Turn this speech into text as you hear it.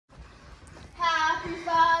Happy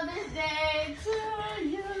Father's Day to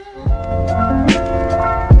you.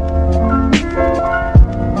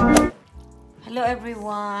 Hello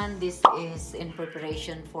everyone, this is in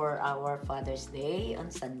preparation for our Father's Day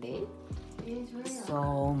on Sunday.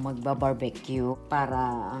 So magba-barbecue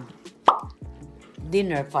para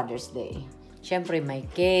dinner Father's Day. Siyempre may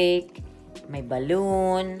cake, may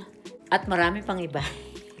balloon, at marami pang iba.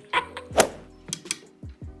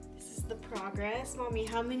 This is the progress. Mommy,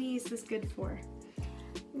 how many is this good for?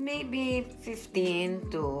 Maybe 15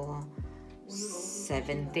 to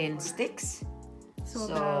 17 sticks. So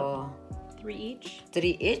about 3 each?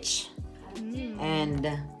 3 each. And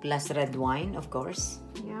plus red wine, of course.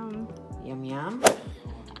 Yum. Yum yum.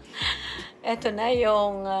 Ito na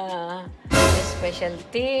yung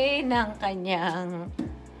specialty ng kanyang,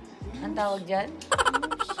 ang tawag dyan?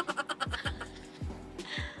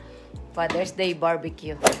 Father's Day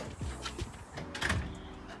barbecue.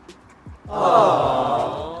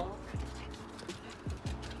 Aww.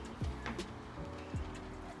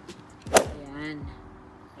 Ayan.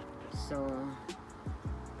 So,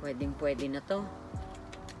 pwedeng-pwede na to.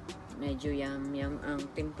 Medyo yum-yum ang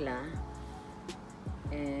timpla.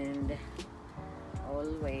 And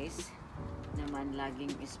always naman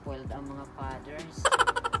laging spoiled ang mga fathers.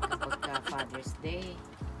 Kapag ka Father's Day,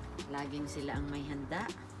 laging sila ang may handa.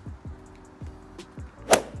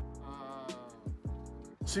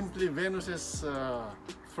 Simply Venus's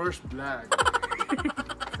first vlog.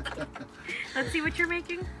 Let's see what you're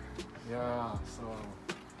making. Yeah, so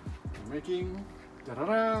we're making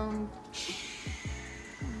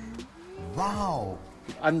Wow!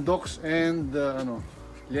 andoks and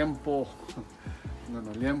liempo.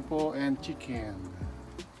 Liempo and chicken.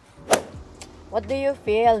 What do you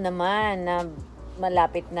feel naman na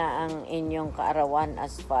malapit na ang inyong kaarawan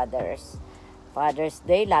as fathers? Father's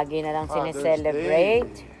Day, lagi na lang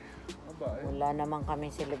sineselebrate. Wala naman kami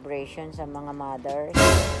celebration sa mga mothers.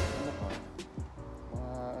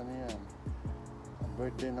 Ano yan? Ang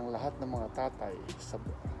birthday ng lahat ng mga tatay.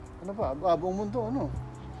 Ano ba? Buong mundo, ano?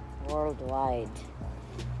 Worldwide.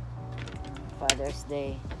 Father's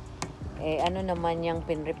Day. Eh, ano naman yung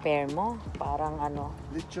pin-repair mo? Parang ano?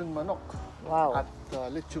 Lechon manok. Wow. At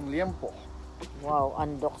lechon liempo. Wow,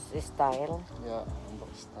 andoks style. Yeah,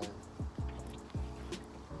 andok style.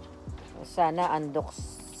 Sana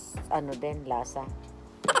andoks, ano din, lasa.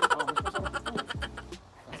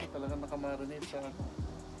 Kasi talaga nakamarinate sa ano.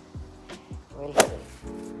 Well,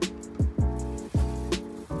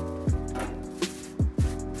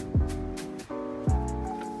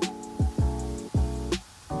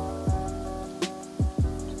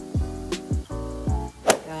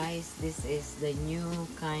 guys, this is the new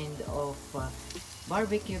kind of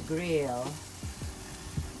barbecue grill.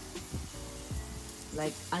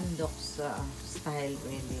 Like andoks style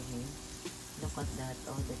really. Look at that.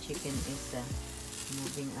 Oh, the chicken is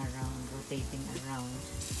moving around, rotating around.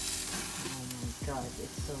 Oh my god,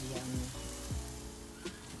 it's so yummy.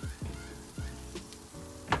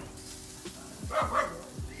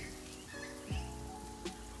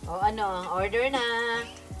 Oh, ano? Order na.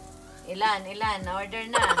 Ilan? Order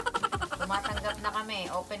na. Tumatanggap na kami.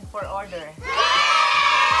 Open for order.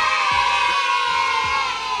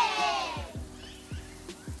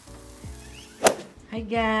 Hi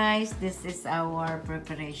guys, this is our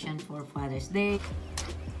preparation for Father's Day.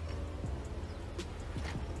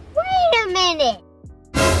 Wait a minute.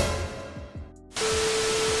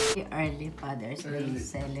 Early Father's Day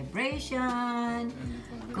celebration,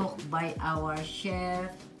 cooked by our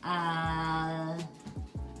chef Al.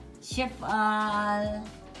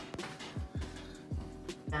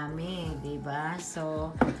 Dami, diba?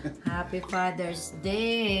 So, happy Father's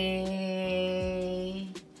Day!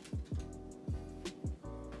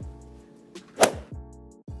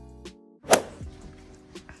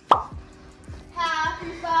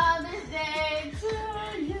 Happy Father's Day to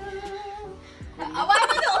you. Why am I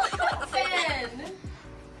the only one saying?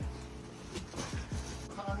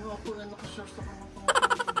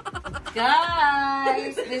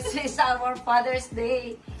 Guys, this is our Father's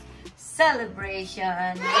Day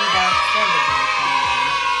celebration. Without celebration.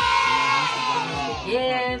 The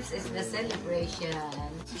gifts is the celebration.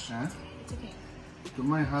 Huh? To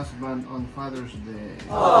my husband on Father's Day.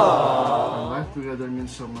 Our life together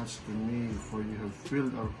means so much to me, for you have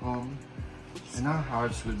filled our home and our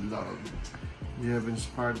hearts with love. You have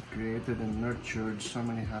inspired, created, and nurtured so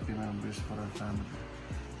many happy memories for our family.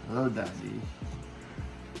 Hello, Daddy.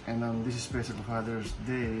 And on this special Father's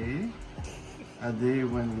Day, a day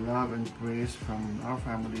when love and praise from our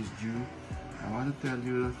family is due, I want to tell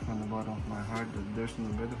you from the bottom of my heart that there's no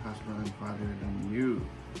better husband and father than you.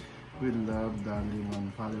 With love, darling, on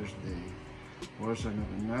Father's Day. Words are not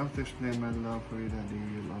enough to explain my love for you, Daddy.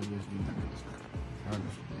 You'll always be my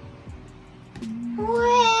hardest day.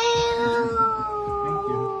 Thank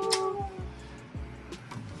you.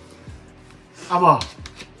 Aba!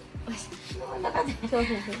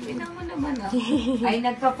 Tingnan mo naman ako. Ay,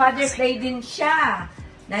 nagpa-Father's Day din siya.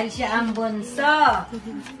 Dahil siya ang bunso.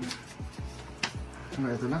 Ano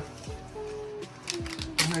ito na?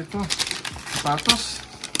 Ano ito? Sapatos?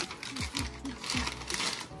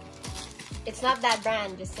 It's not that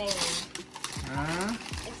brand, just saying. Ah?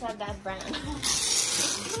 It's not that brand.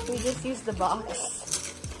 We just use the box.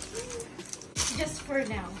 Just for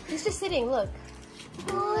now. He's just sitting, look.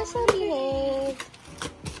 Oh, so behave.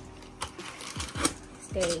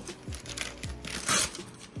 Stay.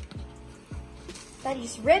 Daddy,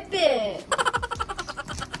 just rip it.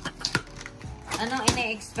 Anong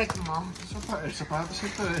ina-expect mo? Sapatos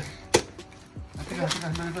ito eh. Teka,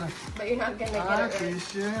 dali ko na. But you're not gonna get it right.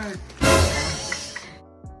 T-shirt.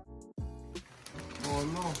 Oh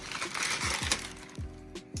no.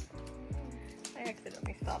 I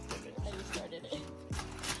accidentally stopped it and you started it.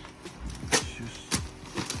 Shoes.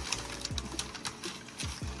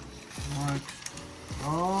 Mark.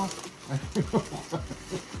 Oh.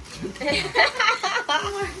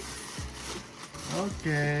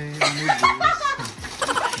 Okay, I need this.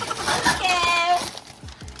 Okay.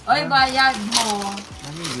 Oy, bayad mo. I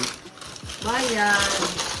need it. Bayad.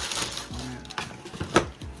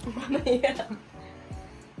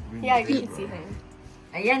 Yeah, you can see him.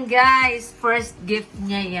 Ayan guys, first gift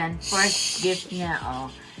niya yan. First gift niya,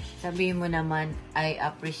 oh. Sabihin mo naman, I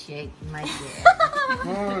appreciate my gift. Of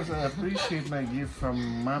course, I appreciate my gift from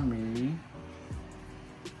Mommy.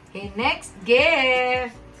 Okay, next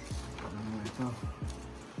gift. Ano ito?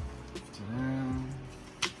 Tadam.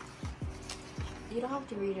 You don't have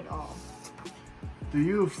to read it all. To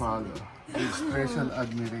you, Father, with special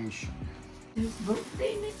admiration. His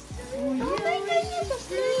birthday next Oh my goodness, so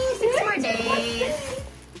sweet. 6 more days.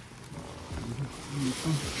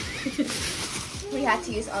 We had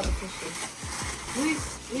to use all the tissues.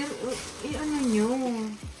 Uy, ano nyo?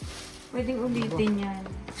 Pwedeng ulitin yan.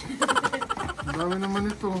 Ang dami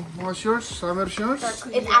naman ito. Mga shorts, summer shorts.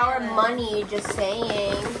 It's our money, just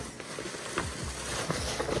saying.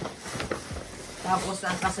 Tapos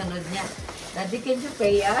ang kasunod niya, Daddy, can you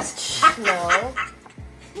pay us? No,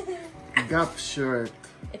 Gap shirt.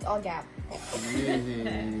 it's all Gap.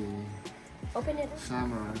 Yay. Open it.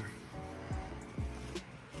 Summer.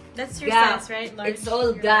 That's your Gap. size, right? Large. It's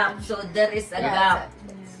all Your gap. large. So there is a Yeah, gap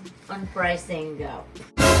that's on pricing gap.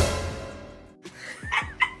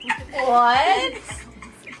 What?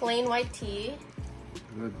 Plain white tee,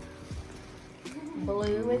 Good.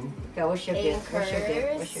 blue with Okay, what's your gift? What's your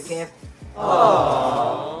gift? What's your gift?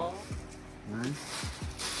 Nice.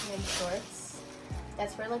 and shorts.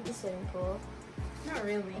 That's for like the swimming pool. Not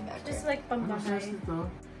really. Back Just there. like Ano size pambahay. nito?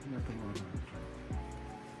 Ito mo.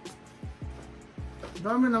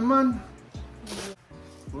 Dami naman.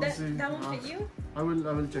 We'll That, see. that won't fit you? I will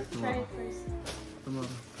check Try tomorrow. it first.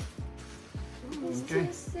 Tomorrow. It's Okay.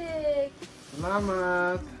 too sick.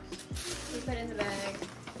 Salamat. We put it in the bag.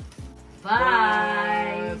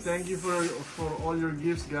 Bye. Thank you for all your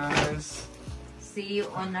gifts, guys. See you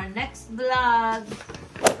on our next vlog.